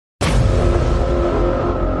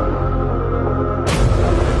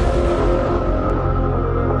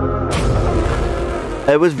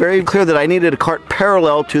it was very clear that I needed a cart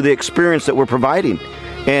parallel to the experience that we're providing.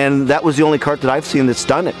 And that was the only cart that I've seen that's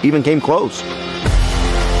done it, even came close.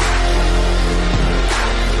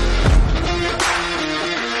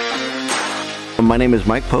 My name is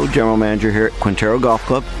Mike Poe, General Manager here at Quintero Golf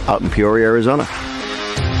Club out in Peoria, Arizona.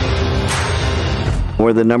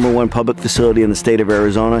 We're the #1 public facility in the state of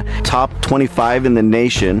Arizona, top 25 in the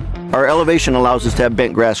nation. Our elevation allows us to have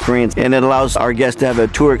bent grass greens, and it allows our guests to have a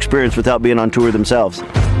tour experience without being on tour themselves.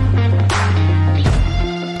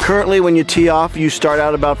 Currently, when you tee off, you start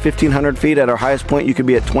out about 1,500 feet. At our highest point, you could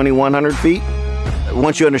be at 2,100 feet.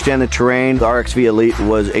 Once you understand the terrain, the RXV ELiTE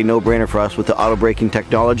was a no-brainer for us with the auto braking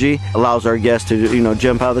technology. Allows our guests to,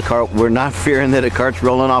 jump out of the cart. We're not fearing that a cart's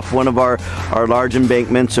rolling off one of our large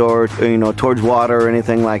embankments or, towards water or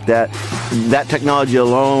anything like that. That technology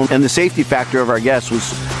alone and the safety factor of our guests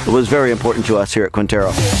was very important to us here at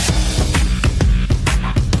Quintero.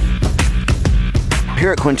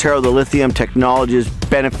 Here at Quintero, the lithium technology is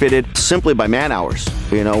benefited simply by man hours.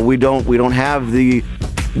 We don't have the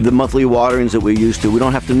monthly waterings that we used to. We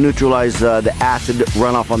don't have to neutralize the acid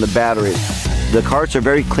runoff on the batteries. The carts are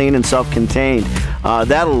very clean and self-contained.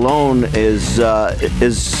 That alone is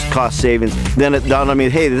cost savings. Then it dawned on me,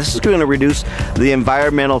 hey, this is going to reduce the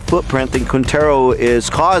environmental footprint that Quintero is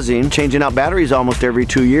causing, changing out batteries almost every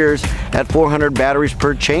 2 years at 400 batteries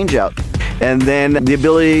per changeout. And then the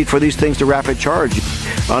ability for these things to rapid charge.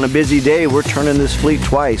 On a busy day, we're turning this fleet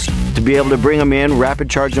twice. To be able to bring them in, rapid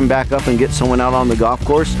charge them back up, and get someone out on the golf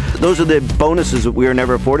course, those are the bonuses that we were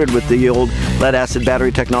never afforded with the old lead-acid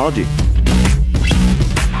battery technology.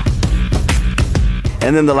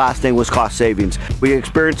 And then the last thing was cost savings. We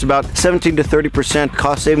experienced about 17 to 30%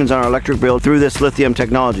 cost savings on our electric bill through this lithium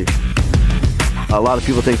technology. A lot of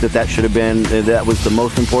people think that should have been, that was the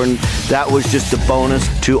most important. That was just a bonus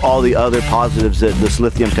to all the other positives that this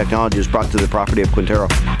lithium technology has brought to the property of Quintero.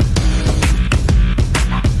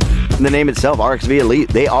 The name itself, RXV ELiTE,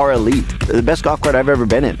 they are elite. The best golf cart I've ever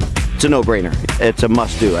been in. It's a no-brainer. It's a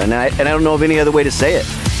must-do, and I don't know of any other way to say it.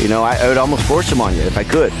 I would almost force them on you if I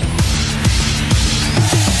could.